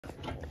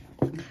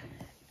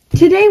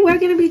Today we're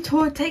going to be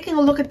taking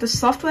a look at the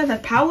software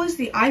that powers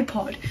the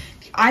iPod.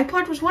 The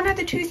iPod was one of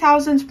the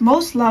 2000s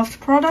most loved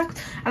products,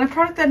 and a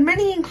product that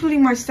many,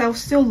 including myself,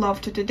 still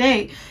love till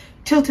today.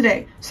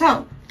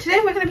 So today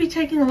we're going to be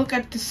taking a look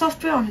at the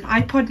software on an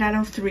iPod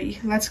Nano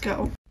 3. Let's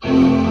go.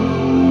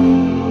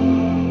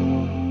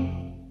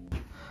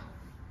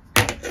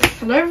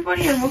 Hello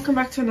everybody and welcome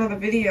back to another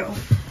video.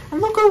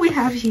 And look what we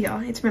have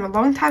here. It's been a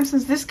long time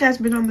since this guy's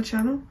been on the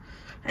channel,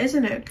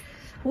 isn't it?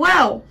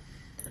 Well,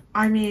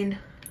 I mean,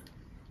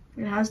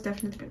 it has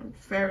definitely been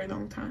a very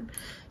long time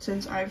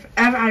since I've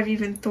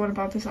even thought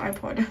about this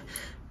iPod.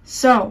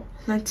 So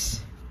let's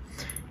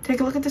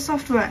take a look at the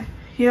software.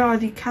 Here are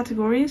the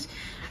categories,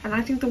 and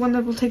I think the one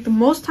that will take the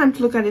most time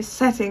to look at is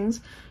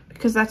settings,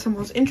 because that's the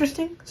most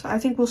interesting. So I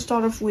think we'll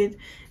start off with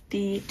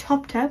the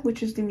top tab,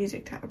 which is the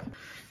music tab.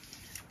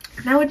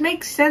 Now it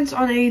makes sense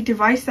on a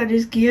device that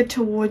is geared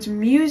towards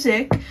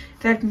music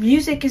that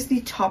music is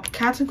the top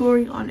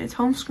category on its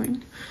home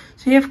screen.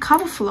 So you have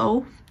cover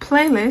flow,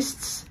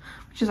 playlists,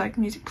 which is like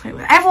music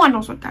playlist. Everyone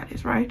knows what that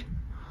is, right?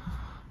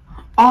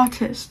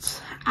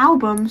 Artists,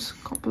 albums,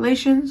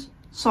 compilations,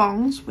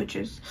 songs, which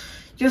is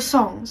just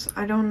songs.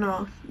 I don't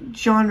know.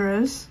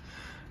 Genres,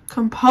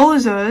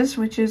 composers,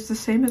 which is the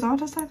same as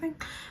artists, I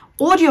think.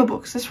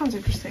 Audiobooks. This one's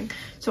interesting.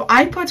 So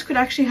iPods could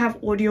actually have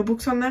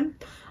audiobooks on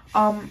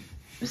them.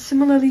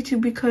 Similarly to,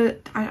 because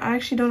I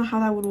actually don't know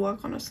how that would work,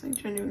 honestly,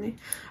 genuinely.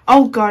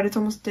 Oh god, it's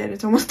almost dead.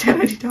 It's almost dead.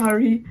 I need to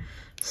hurry.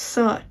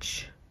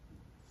 Search.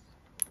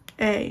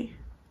 A.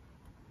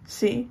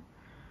 C.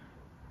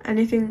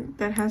 Anything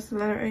that has the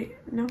letter A.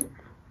 No.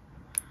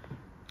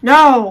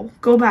 No!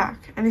 Go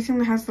back. Anything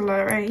that has the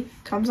letter A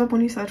comes up when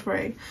you search for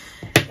A.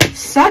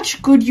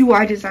 Such good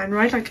UI design,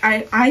 right? Like,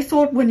 I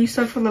thought when you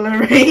search for the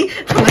letter A,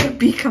 the letter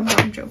B comes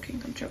up. I'm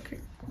joking.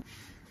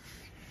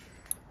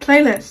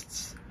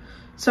 Playlists.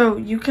 So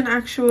you can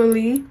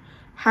actually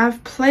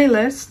have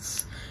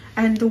playlists,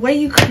 and the way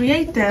you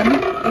create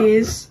them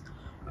is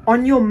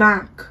on your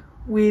Mac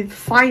with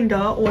Finder,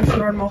 or if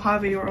you're on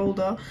Mojave or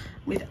older,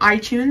 with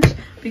iTunes,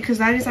 because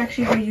that is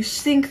actually how you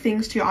sync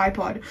things to your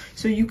iPod.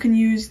 So you can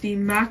use the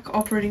Mac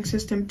operating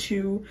system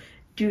to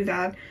do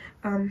that.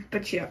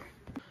 But yeah.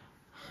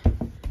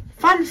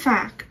 Fun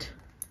fact.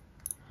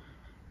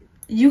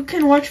 You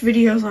can watch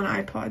videos on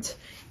iPods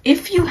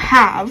if you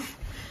have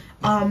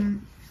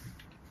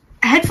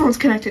headphones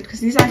connected,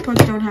 because these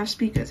iPods don't have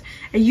speakers.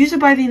 A user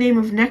by the name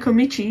of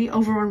Nekomichi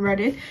over on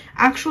Reddit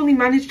actually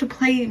managed to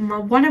play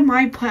one of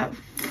my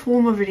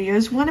former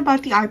videos, one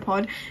about the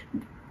iPod,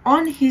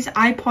 on his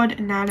iPod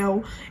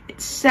Nano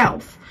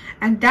itself,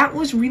 and that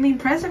was really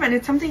impressive, and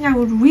it's something I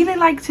would really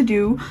like to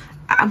do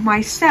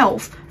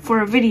myself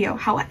for a video.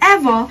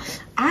 However,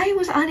 I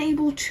was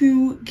unable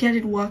to get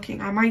it working.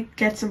 I might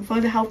get some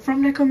further help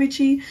from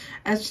Nekomichi,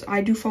 as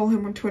I do follow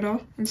him on Twitter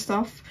and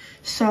stuff.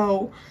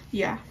 So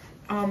yeah.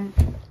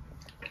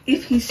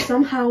 If he's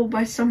somehow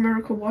by some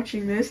miracle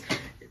watching this,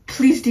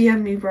 please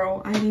DM me,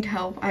 bro. I need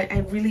help. I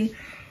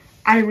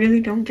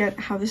really don't get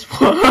how this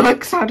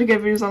works, how to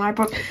get videos on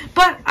iPod.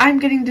 But I'm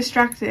getting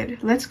distracted.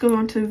 Let's go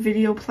on to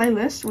video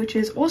playlist, which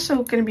is also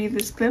going to be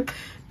this clip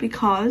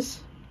because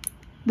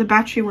the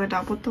battery went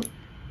up. What the?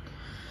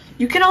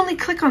 You can only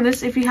click on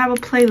this if you have a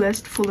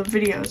playlist full of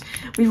videos.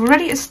 We've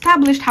already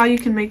established how you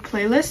can make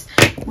playlists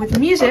with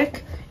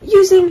music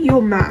using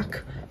your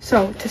Mac.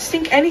 So, to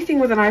sync anything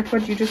with an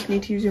iPod, you just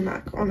need to use your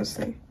Mac,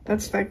 honestly.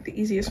 That's like the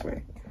easiest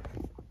way.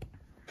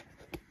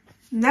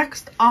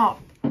 Next up,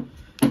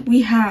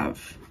 we have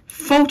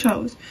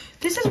photos.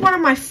 This is one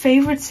of my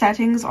favorite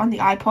settings on the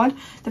iPod.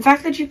 The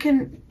fact that you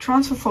can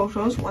transfer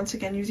photos, once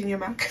again using your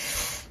Mac,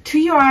 to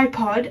your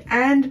iPod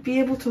and be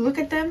able to look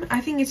at them. I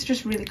think it's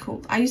just really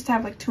cool. I used to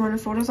have like 200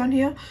 photos on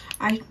here.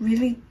 I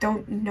really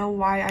don't know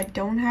why I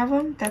don't have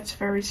them. That's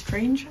very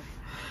strange.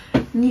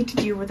 Need to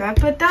deal with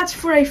that, but that's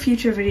for a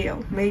future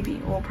video,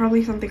 maybe, or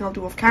probably something I'll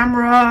do off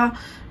camera,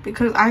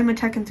 because I'm a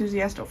tech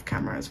enthusiast off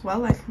camera as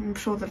well. I'm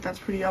sure that that's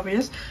pretty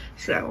obvious.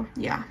 So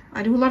yeah,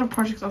 I do a lot of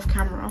projects off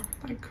camera,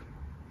 like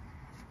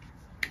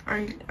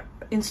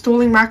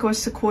installing macOS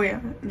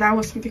Sequoia. That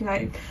was something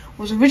I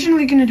was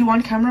originally going to do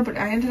on camera, but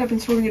I ended up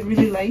installing it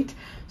really late,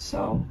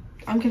 so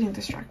I'm getting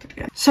distracted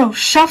again. So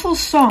shuffle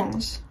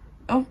songs.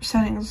 Oh,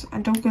 settings,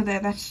 and don't go there,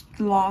 that's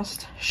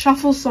lost.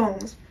 Shuffle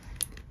songs.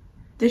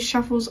 This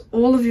shuffles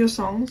all of your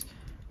songs,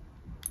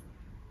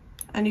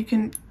 and you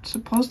can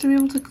supposed to be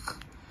able to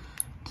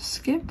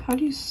skip. How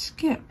do you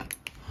skip?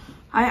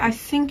 I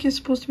think you're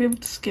supposed to be able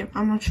to skip.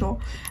 I'm not sure.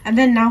 And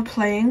then now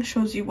playing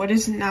shows you what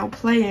is now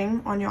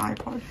playing on your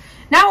iPod.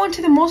 Now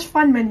onto the most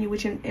fun menu,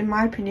 which in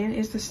my opinion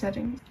is the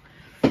settings.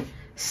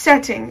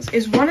 Settings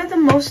is one of the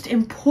most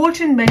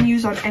important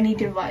menus on any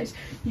device.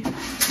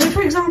 So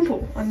for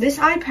example, on this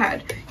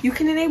iPad, you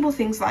can enable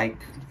things like,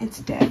 it's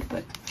dead,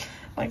 but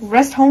like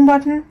rest home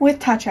button with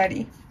Touch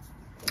ID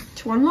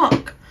to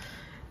unlock.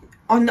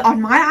 On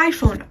my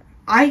iPhone,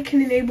 I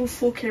can enable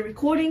 4K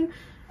recording,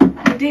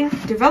 editing,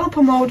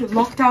 developer mode,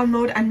 lockdown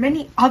mode, and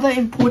many other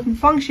important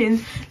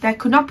functions that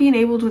could not be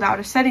enabled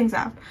without a settings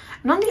app.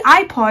 And on the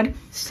iPod,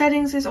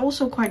 settings is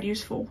also quite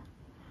useful.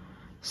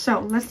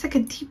 So let's take a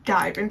deep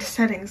dive into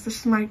settings. This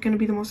is going to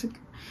be the most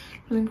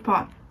interesting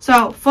part.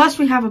 So first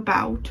we have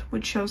about,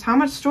 which shows how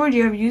much storage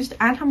you have used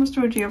and how much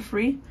storage you have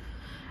free,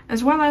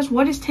 as well as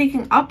what is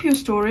taking up your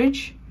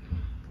storage,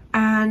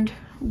 and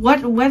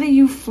whether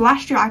you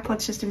flashed your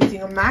iPod system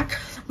using a Mac,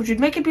 which would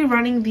make it be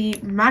running the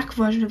Mac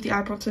version of the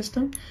iPod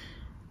system,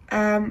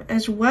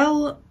 as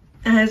well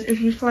as if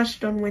you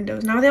flashed it on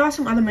Windows. Now there are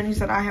some other menus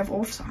that I have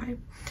off, so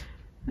I'm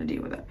gonna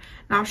deal with it.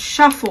 Now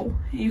shuffle,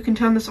 you can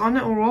turn this on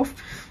or off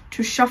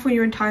to shuffle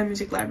your entire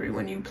music library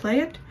when you play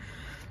it.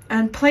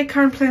 And play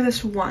current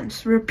playlist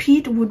once.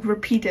 Repeat would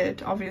repeat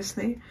it,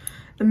 obviously.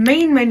 The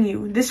main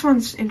menu, this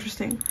one's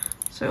interesting.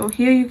 So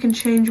here you can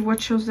change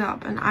what shows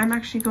up, and I'm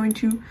actually going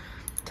to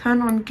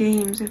turn on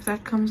games if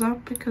that comes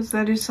up, because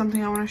that is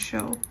something I want to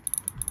show.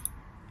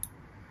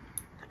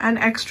 And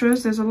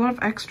extras, there's a lot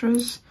of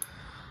extras.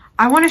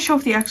 I want to show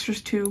off the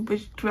extras too, but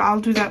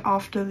I'll do that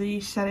after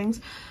the settings.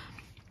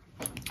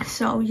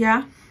 So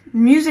yeah,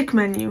 music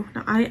menu.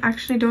 Now, I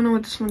actually don't know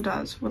what this one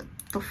does. What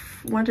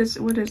is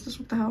this?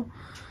 What the hell?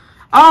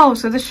 Oh,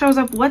 so this shows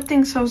up, what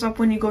thing shows up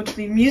when you go to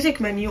the music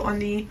menu on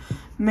the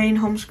main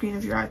home screen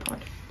of your iPod.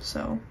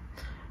 So,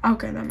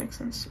 okay, that makes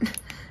sense.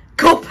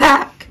 Go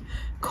back!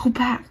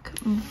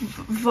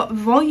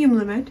 Volume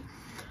limit.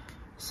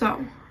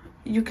 So,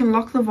 you can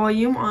lock the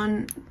volume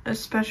on a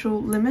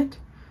special limit,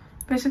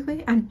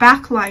 basically. And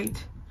backlight.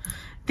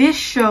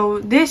 This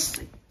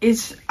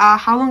is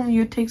how long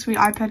it takes for your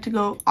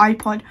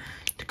iPod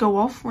to go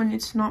off when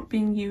it's not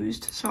being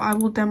used. So I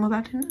will demo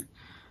that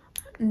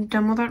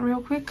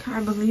real quick.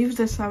 I believe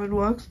this is how it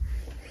works.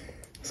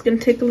 It's gonna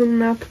take a little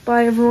nap.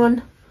 Bye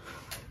everyone.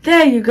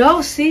 There you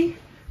go, see?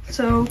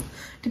 So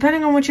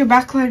depending on what your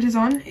backlight is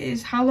on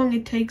is how long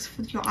it takes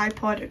for your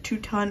iPod to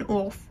turn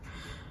off.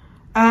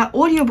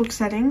 Audiobook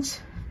settings.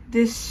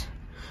 This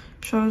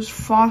shows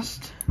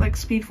fast, like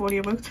speed for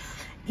audiobooks.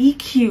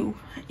 EQ.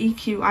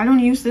 I don't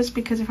use this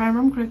because if I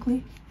remember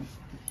correctly,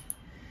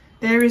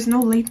 there is no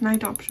late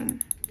night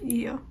option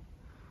here.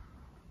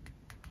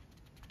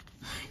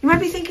 You might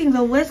be thinking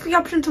though, where's the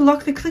option to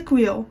lock the click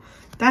wheel?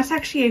 That's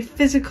actually a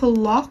physical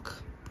lock.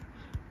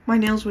 My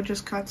nails were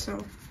just cut,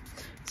 so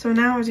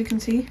now as you can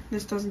see,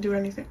 this doesn't do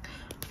anything.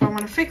 If I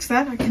want to fix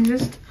that, I can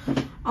just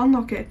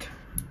unlock it.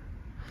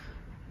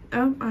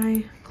 Oh,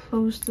 I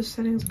closed the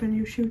settings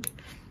menu, shoot.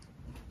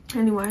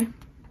 Anyway,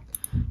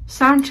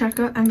 sound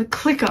checker and the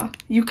clicker.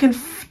 You can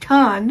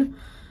turn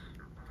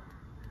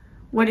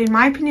what in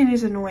my opinion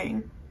is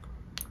annoying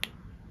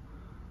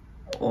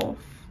off.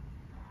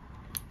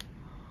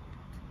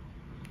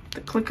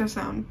 The clicker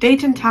sound.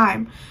 Date and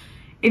time.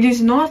 It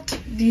is not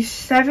the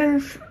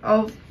 9th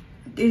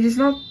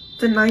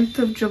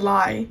of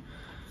July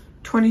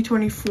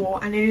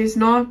 2024, and it is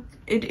not,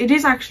 it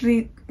is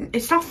actually,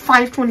 it's not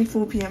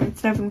 5:24 p.m.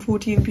 it's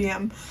 7:14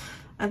 p.m.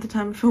 at the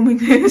time of filming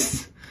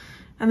this.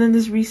 And then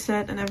there's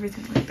reset and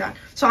everything like that.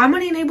 So I'm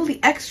going to enable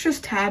the extras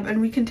tab and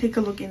we can take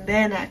a look in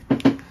there now.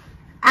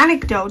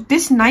 Anecdote,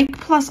 this Nike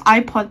Plus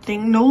iPod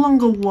thing no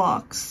longer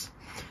works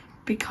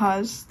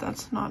because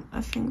that's not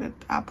a thing that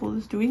Apple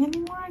is doing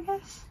anymore, I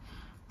guess.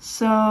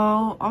 So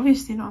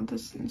obviously not,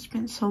 it's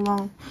been so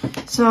long.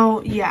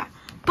 So yeah,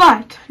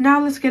 but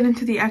now let's get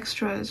into the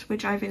extras,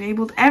 which I've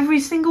enabled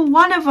every single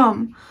one of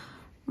them,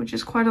 which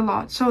is quite a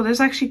lot. So there's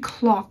actually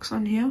clocks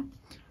on here,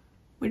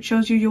 which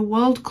shows you your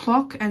world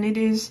clock, and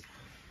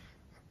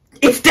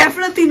it's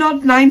definitely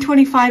not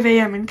 9:25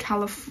 a.m. in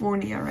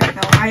California right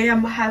now. I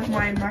have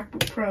my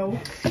MacBook Pro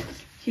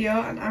here,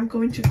 and I'm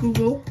going to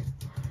Google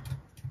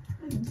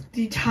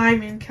the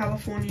time in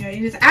California.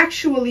 It is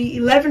actually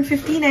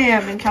 11:15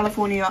 a.m. in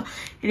California.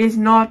 It is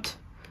not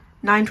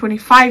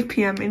 9:25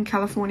 p.m. in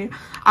California.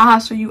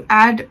 So you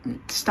add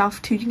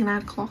stuff too. You can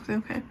add clock.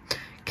 Okay.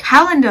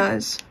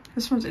 Calendars.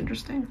 This one's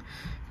interesting.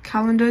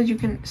 Calendars. You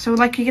can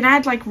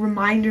add like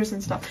reminders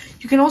and stuff.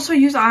 You can also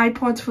use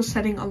iPods for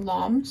setting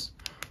alarms,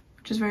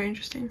 which is very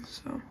interesting.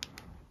 So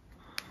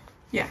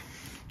yeah.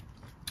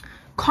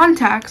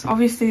 Contacts,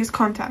 obviously, is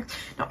contacts.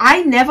 Now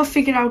I never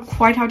figured out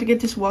quite how to get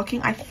this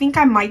working. I think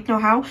I might know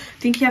how. I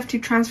think you have to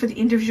transfer the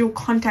individual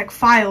contact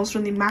files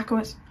from the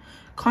macOS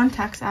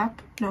contacts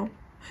app.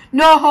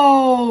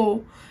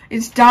 No,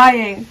 it's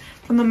dying,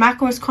 from the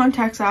macOS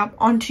contacts app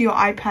onto your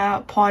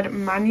iPod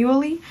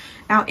manually.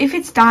 Now if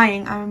it's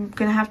dying, I'm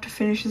gonna have to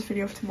finish this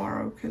video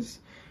tomorrow because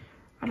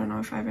I don't know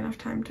if I have enough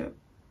time to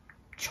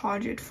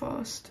charge it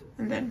first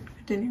and then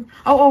continue.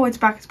 Oh, it's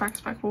back.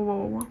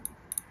 Whoa.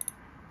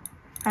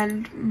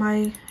 And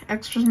my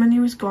extras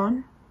menu is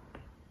gone.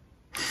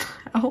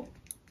 Oh.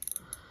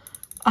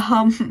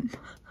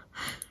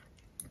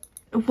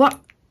 What?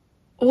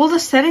 All the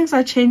settings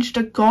I changed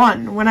are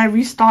gone when I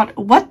restart.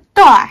 What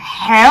the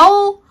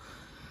hell?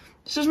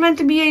 This was meant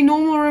to be a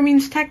normal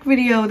Ramin's Tech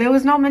video. There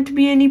was not meant to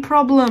be any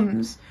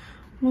problems.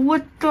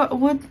 What?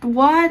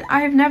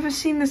 I've never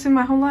seen this in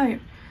my whole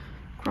life.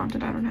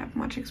 Granted, I don't have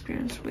much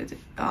experience with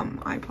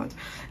iPods.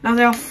 Now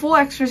there are 4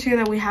 extras here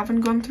that we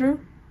haven't gone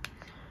through.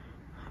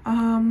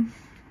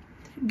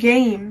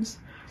 Games.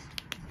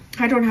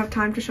 I don't have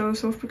time to show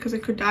this off because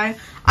it could die.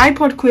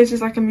 iPod quiz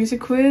is like a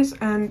music quiz,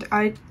 and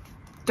I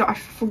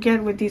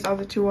forget what these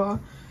other two are.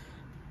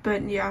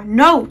 But yeah,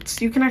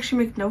 notes. You can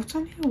actually make notes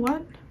on here.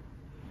 What?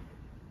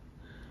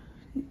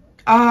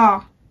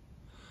 Ah.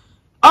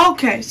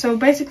 Okay, so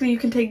basically you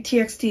can take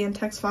TXT and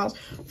text files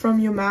from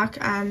your Mac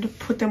and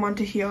put them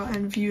onto here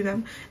and view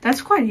them.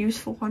 That's quite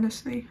useful,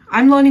 honestly.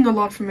 I'm learning a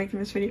lot from making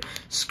this video.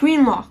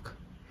 Screen lock.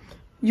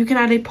 You can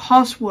add a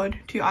password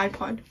to your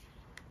iPod.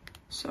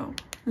 So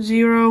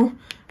 0,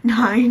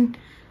 9.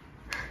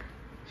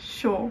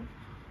 Sure.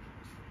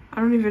 I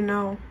don't even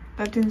know.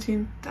 That didn't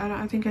seem.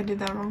 I think I did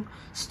that wrong.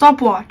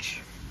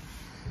 Stopwatch.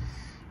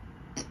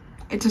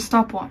 It's a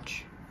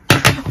stopwatch.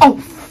 Oh,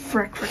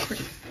 frick.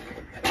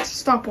 It's a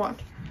stopwatch.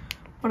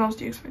 What else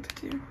do you expect it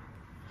to do?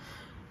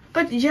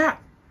 But yeah,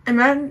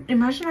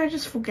 imagine I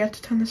just forget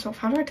to turn this off.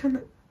 How do I turn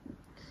it?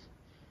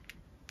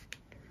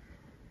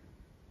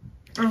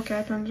 Okay,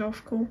 I turned it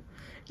off. Cool.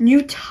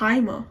 New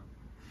timer.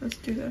 Let's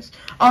do this.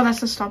 Oh,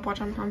 that's a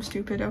stopwatch. I'm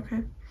stupid.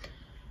 Okay.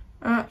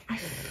 I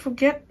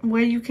forget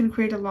where you can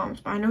create alarms,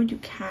 but I know you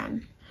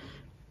can.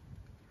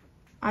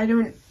 I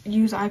don't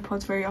use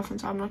iPods very often,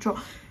 so I'm not sure.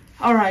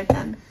 Alright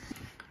then.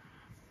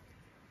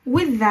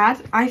 With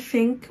that, I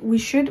think we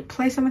should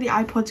play some of the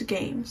iPod's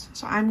games.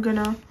 So I'm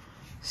gonna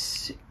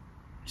see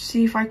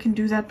if I can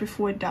do that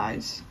before it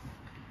dies.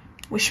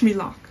 Wish me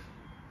luck.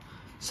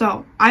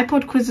 So,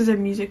 iPod quiz is a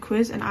music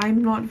quiz, and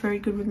I'm not very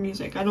good with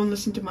music. I don't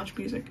listen to much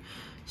music.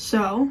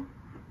 So,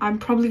 I'm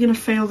probably gonna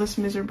fail this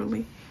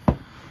miserably.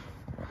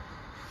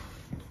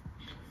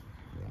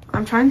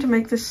 I'm trying to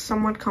make this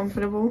somewhat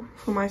comfortable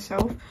for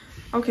myself.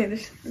 Okay,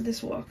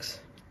 this works.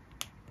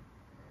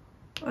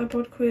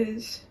 iPod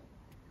quiz.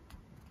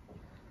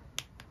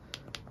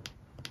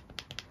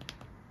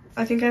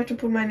 I think I have to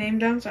put my name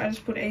down, so I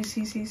just put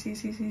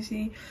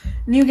ACCCCCC.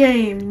 New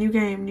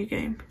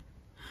game.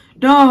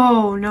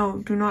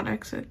 No, do not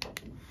exit.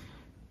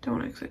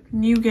 Don't exit.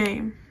 New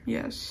game,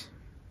 yes.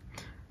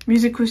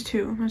 Music quiz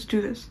 2. Let's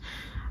do this.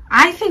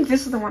 I think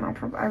this is the one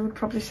I would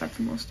probably suck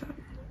the most at.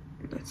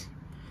 Let's.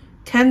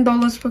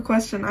 $10 per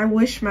question. I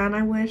wish, man.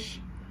 I wish.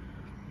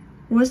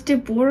 Was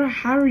Deborah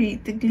Harry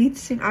the lead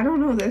singer? I don't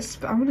know this,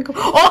 but I'm gonna go.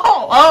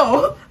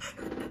 Oh!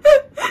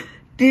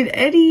 Did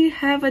Eddie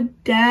have a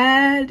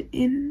dad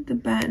in the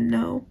band?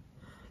 No.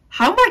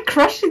 How am I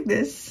crushing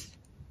this?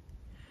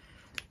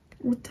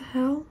 What the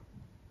hell?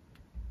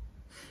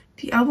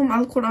 The album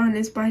Al-Quran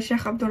is by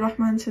Sheikh Abdul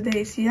Rahman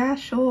Sudais. Yeah,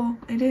 sure.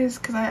 It is,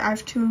 because I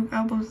have 2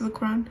 albums of the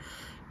Quran.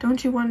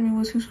 Don't You Want Me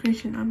was whose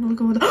creation? I'm gonna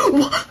go with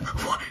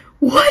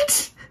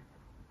What?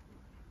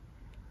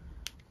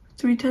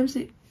 3 times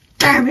the...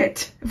 Damn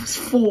it! It was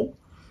 4.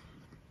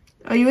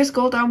 A US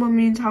gold album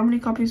means how many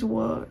copies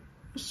were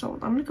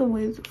sold? I'm gonna go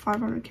with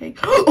 500k.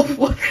 Oh,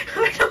 what?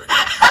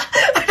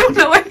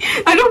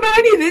 I don't know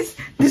any of this.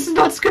 This is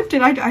not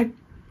scripted.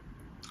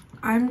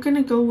 I'm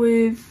gonna go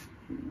with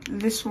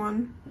this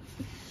one.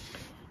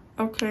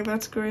 Okay,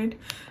 that's great.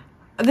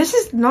 This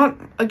is not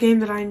a game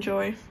that I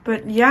enjoy,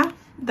 but yeah,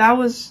 that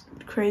was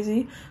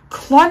crazy.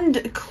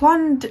 Klondike.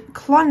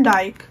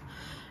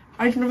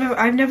 I've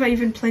never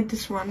even played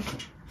this one.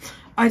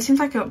 It seems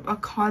like a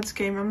cards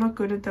game. I'm not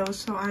good at those,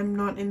 so I'm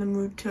not in the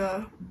mood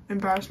to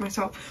embarrass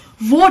myself.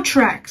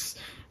 Vortex.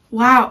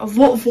 Wow,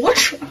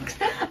 Vortex.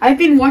 I've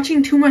been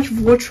watching too much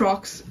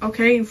Vortex.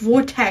 Okay,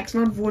 Vortex,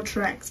 not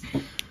Vortex.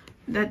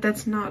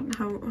 That's not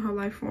how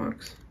life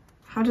works.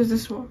 How does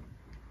this work?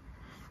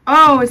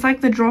 Oh, it's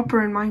like the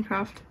dropper in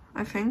Minecraft,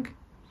 I think.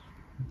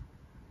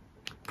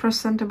 Press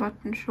center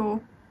button, sure.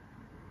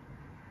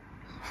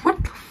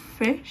 What the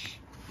fish?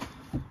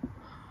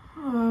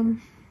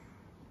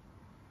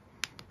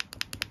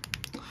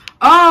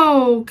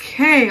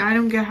 Okay, I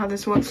don't get how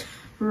this works.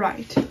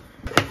 Right.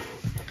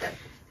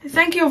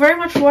 Thank you very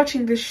much for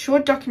watching this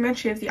short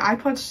documentary of the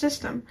iPod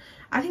system.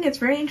 I think it's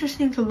very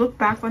interesting to look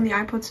back on the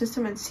iPod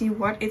system and see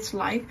what it's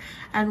like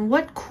and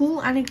what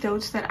cool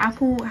anecdotes that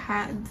Apple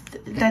had,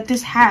 that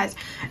this has.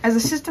 As a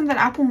system that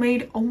Apple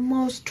made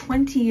almost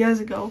 20 years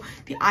ago,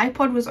 the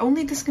iPod was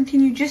only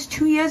discontinued just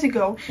 2 years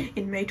ago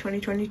in May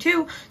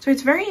 2022. So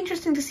it's very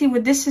interesting to see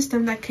what this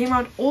system that came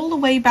out all the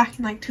way back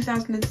in like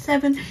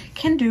 2007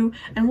 can do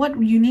and what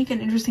unique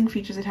and interesting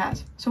features it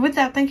has. So with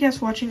that, thank you guys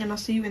for watching, and I'll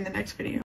see you in the next video.